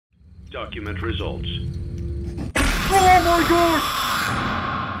Document results. Oh my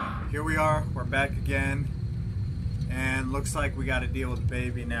gosh! Here we are, we're back again. And looks like we gotta deal with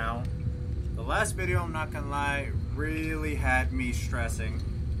Baby now. The last video, I'm not gonna lie, really had me stressing.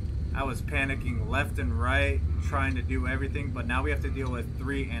 I was panicking left and right, trying to do everything, but now we have to deal with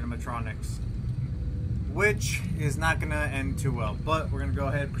 3 animatronics. Which is not gonna end too well. But we're gonna go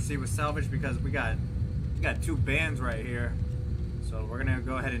ahead and proceed with salvage because we got 2 bands right here. So we're gonna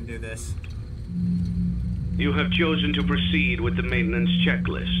go ahead and do this. You have chosen to proceed with the maintenance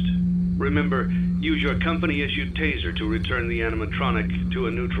checklist. Remember, use your company-issued taser to return the animatronic to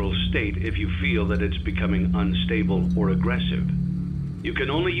a neutral state if you feel that it's becoming unstable or aggressive. You can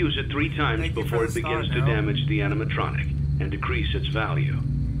only use it 3 times before it begins to damage the animatronic and decrease its value.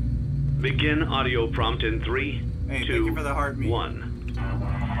 Begin audio prompt in 3, 2, 1.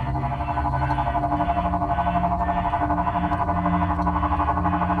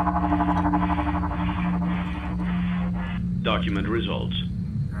 Document results.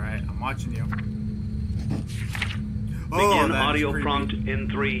 Alright, I'm watching you. Begin audio prompt in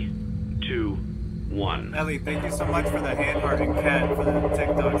 3, 2, 1. Ellie, thank you so much for the hand heart and cat for the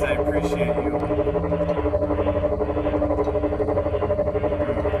TikToks. I appreciate you.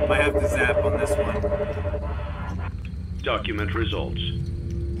 Might have to zap on this one. Document results.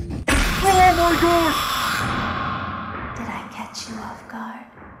 Oh my gosh! Did I catch you off guard?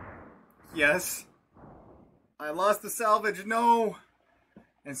 Yes. I lost the salvage, no!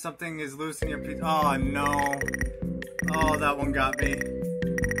 And something is loose in your piece. Oh no. Oh, that one got me.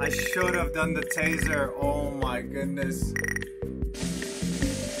 I should have done the taser. Oh my goodness.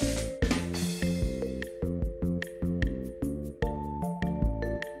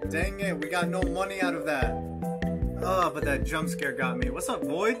 Dang it, we got no money out of that. Oh, but that jump scare got me. What's up,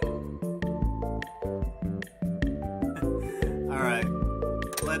 Void? Alright,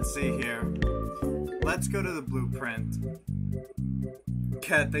 let's see here. Let's go to the blueprint.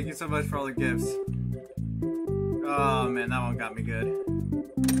 Kat, thank you so much for all the gifts. Oh man, that one got me good.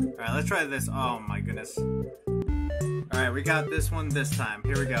 Alright, let's try this. Oh my goodness. Alright, we got this one this time.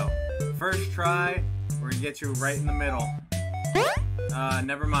 Here we go. First try, we're gonna get you right in the middle.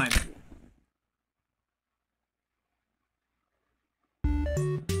 Never mind.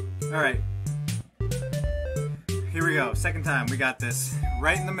 Alright. Here we go. Second time, we got this.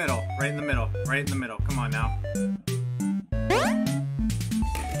 Right in the middle, right in the middle, right in the middle. Come on now.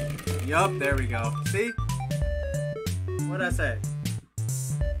 Yup, there we go. See? What'd I say?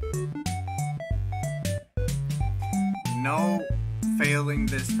 No failing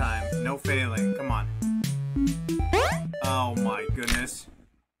this time. No failing. Come on. Oh my goodness.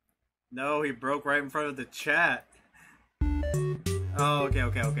 No, he broke right in front of the chat. Oh,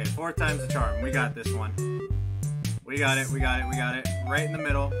 okay. 4 times the charm. We got this one. We got it. Right in the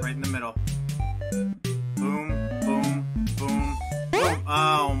middle, right in the middle. Boom, boom, boom, boom.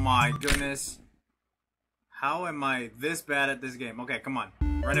 Oh my goodness. How am I this bad at this game? Okay, come on.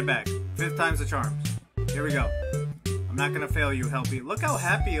 Run it back. 5th time's the charms. Here we go. I'm not gonna fail you, Helpy. Look how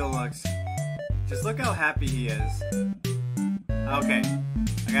happy he looks. Just look how happy he is. Okay.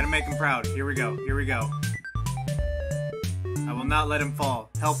 I gotta make him proud. Here we go. I will not let him fall.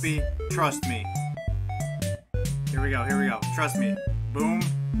 Helpy, trust me. Here we go. Trust me. Boom,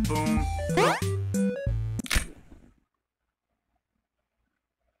 boom, boom.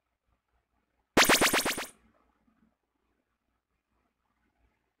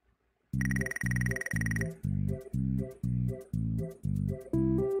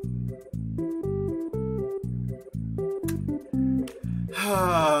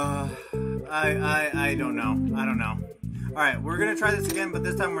 I don't know. Alright, we're gonna try this again, but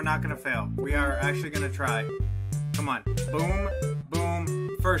this time we're not gonna fail. We are actually gonna try. Come on. Boom,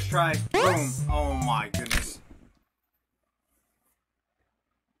 boom, first try, boom. Oh my goodness.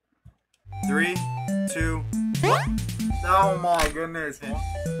 3, 2, 1. Oh my goodness.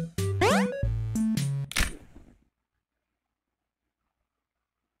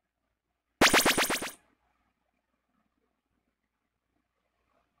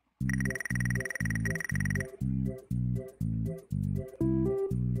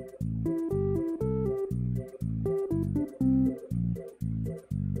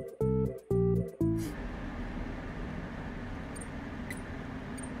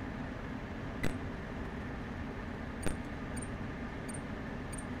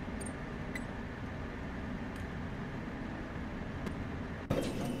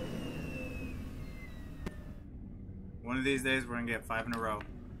 One of these days, we're gonna get 5 in a row.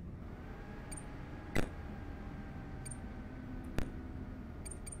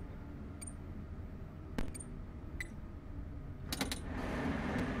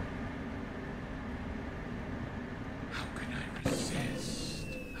 How can I resist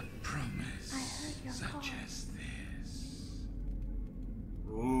a promise I heard your such call. as this?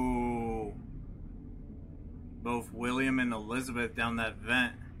 Ooh. Both William and Elizabeth down that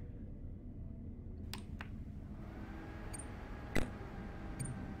vent.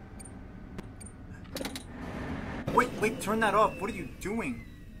 Wait, turn that off. What are you doing?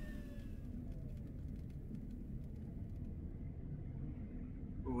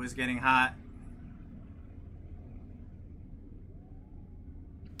 Ooh, it's getting hot.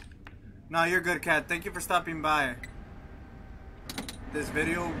 No, you're good, Kat. Thank you for stopping by. This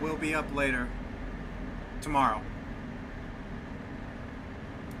video will be up later. Tomorrow.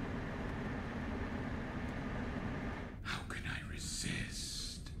 How can I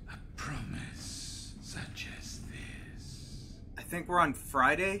resist a promise such as this? I think we're on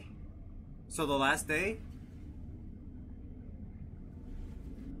Friday. So the last day?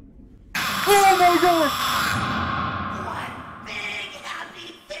 Oh my god! One big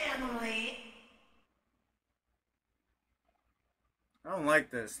happy family. I don't like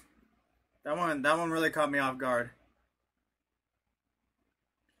this. That one really caught me off guard.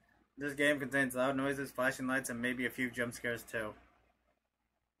 This game contains loud noises, flashing lights, and maybe a few jump scares too.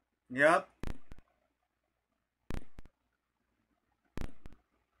 Yep.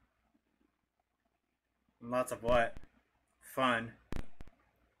 Lots of what? Fun.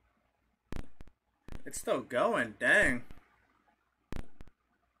 It's still going, dang.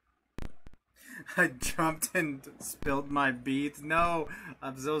 I jumped and spilled my beads. No,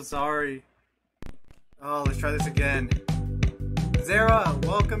 I'm so sorry. Oh, let's try this again. Zara,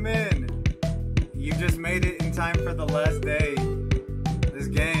 welcome in. You just made it in time for the last day. This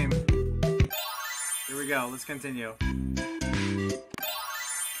game. Here we go, let's continue.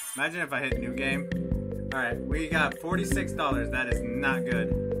 Imagine if I hit new game. Alright, we got $46. That is not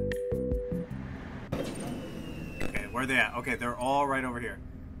good. Okay, where are they at? Okay, they're all right over here.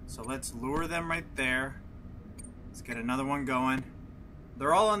 So let's lure them right there. Let's get another one going.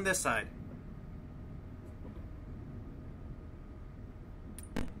 They're all on this side.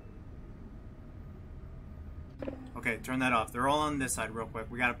 Okay, turn that off. They're all on this side real quick.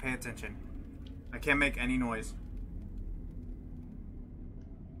 We gotta pay attention. I can't make any noise.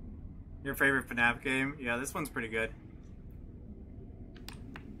 Your favorite FNAF game? Yeah, this one's pretty good.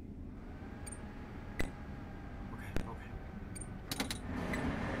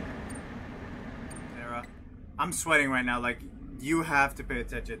 I'm sweating right now, like, you have to pay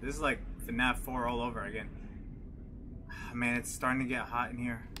attention. This is like FNAF 4 all over again. Man, it's starting to get hot in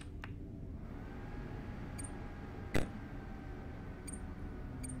here. Come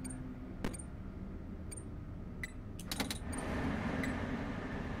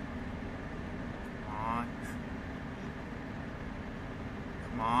on.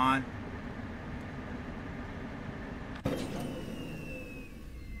 Come on.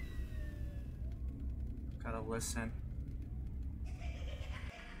 Gotta listen.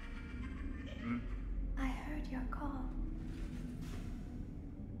 I heard your call.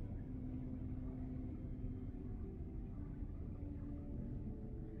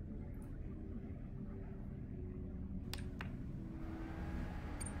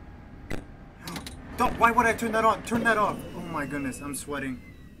 Don't, why would I turn that on? Turn that off. Oh my goodness, I'm sweating.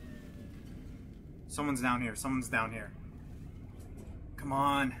 Someone's down here. Someone's down here. Come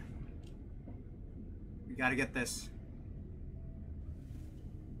on. We gotta get this.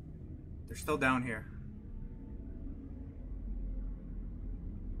 They're still down here.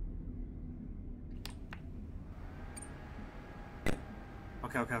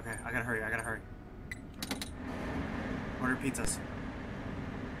 Okay. I gotta hurry. Order pizzas.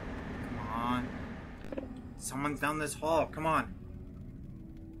 Come on. Someone's down this hall. Come on.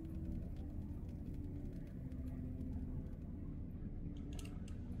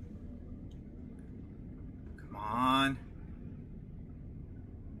 Come on.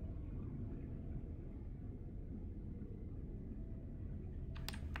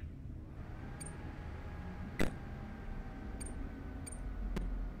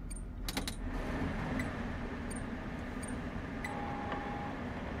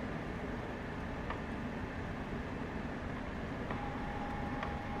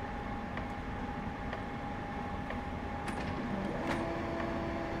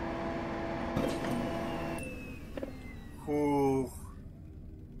 Ooh.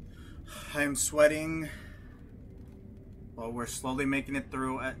 I am sweating. Well, we're slowly making it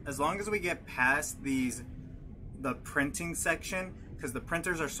through. As long as we get past the printing section, because the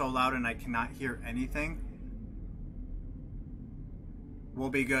printers are so loud and I cannot hear anything, we'll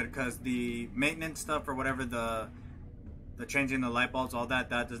be good. Because the maintenance stuff or whatever, the changing the light bulbs, all that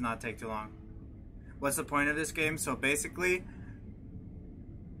does not take too long. What's the point of this game? So basically,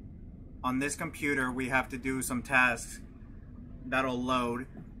 on this computer, we have to do some tasks that'll load.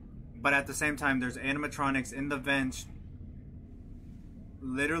 But at the same time, there's animatronics in the vents.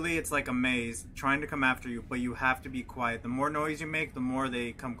 Literally, it's like a maze trying to come after you, but you have to be quiet. The more noise you make, the more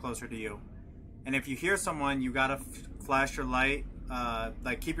they come closer to you. And if you hear someone, you gotta flash your light,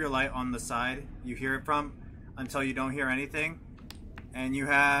 like keep your light on the side you hear it from until you don't hear anything. And you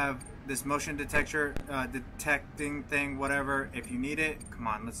have this motion detector, detecting thing, whatever. If you need it, come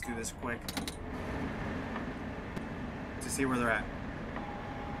on, let's do this quick to see where they're at.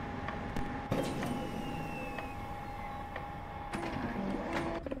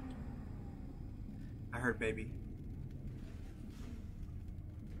 I heard baby.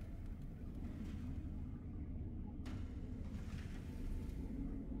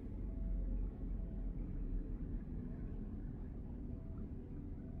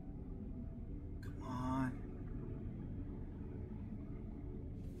 Come on.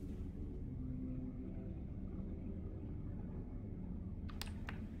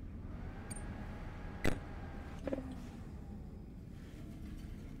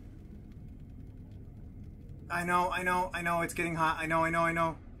 I know, it's getting hot. I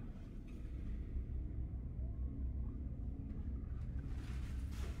know.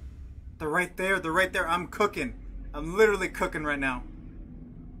 They're right there. I'm cooking. I'm literally cooking right now.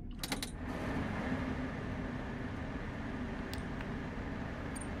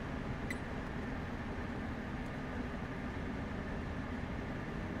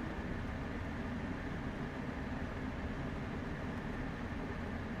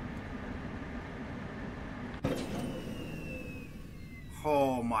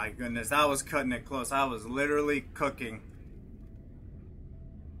 Oh my goodness, that was cutting it close. I was literally cooking.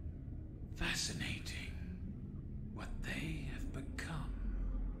 Fascinating what they have become.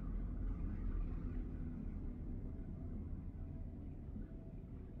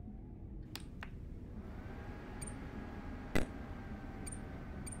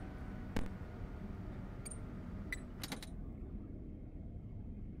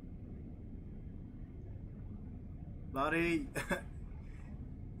 Lottie,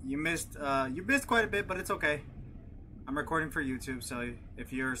 you missed quite a bit, but it's okay. I'm recording for YouTube, so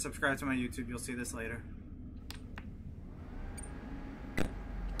if you're subscribed to my YouTube, you'll see this later.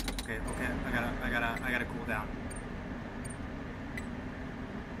 Okay, I gotta cool down.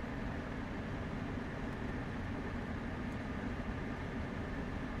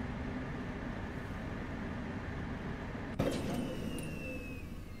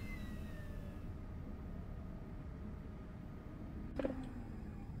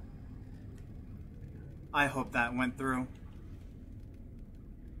 I hope that went through.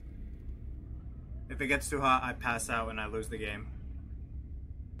 If it gets too hot, I pass out and I lose the game.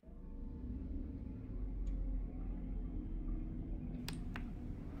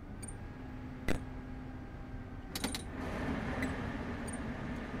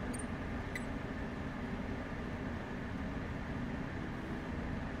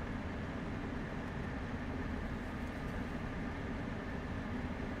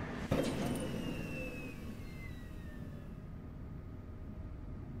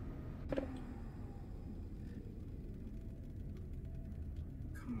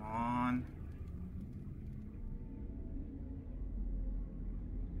 Come on.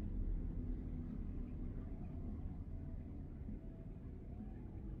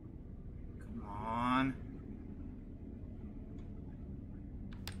 Come on.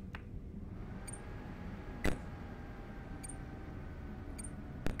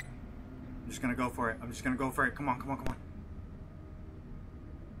 I'm just gonna go for it. Come on.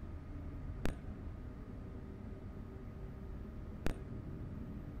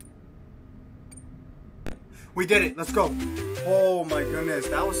 We did it. Let's go. Oh my goodness.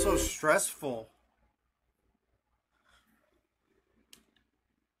 That was so stressful.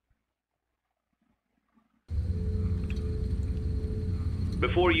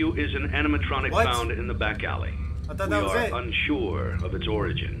 Before you is an animatronic found in the back alley. I thought that was it. We are unsure of its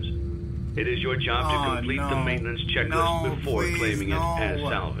origins. It is your job to complete the maintenance checklist before claiming it as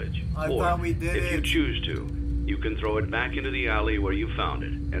salvage. I thought we did if you choose to, you can throw it back into the alley where you found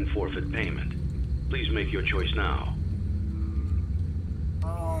it and forfeit payment. Please make your choice now.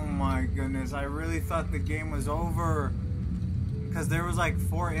 Oh my goodness, I really thought the game was over. Because there was like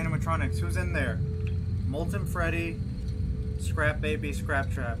 4 animatronics. Who's in there? Molten Freddy, Scrap Baby,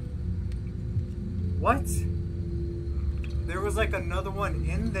 Scrap Trap. What? There was like another one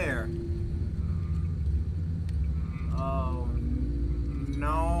in there. Oh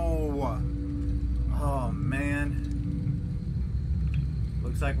no. Oh man.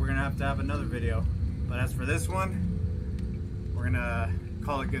 Looks like we're gonna have to have another video. But as for this one, we're gonna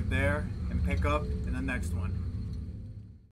call it good there and pick up in the next one.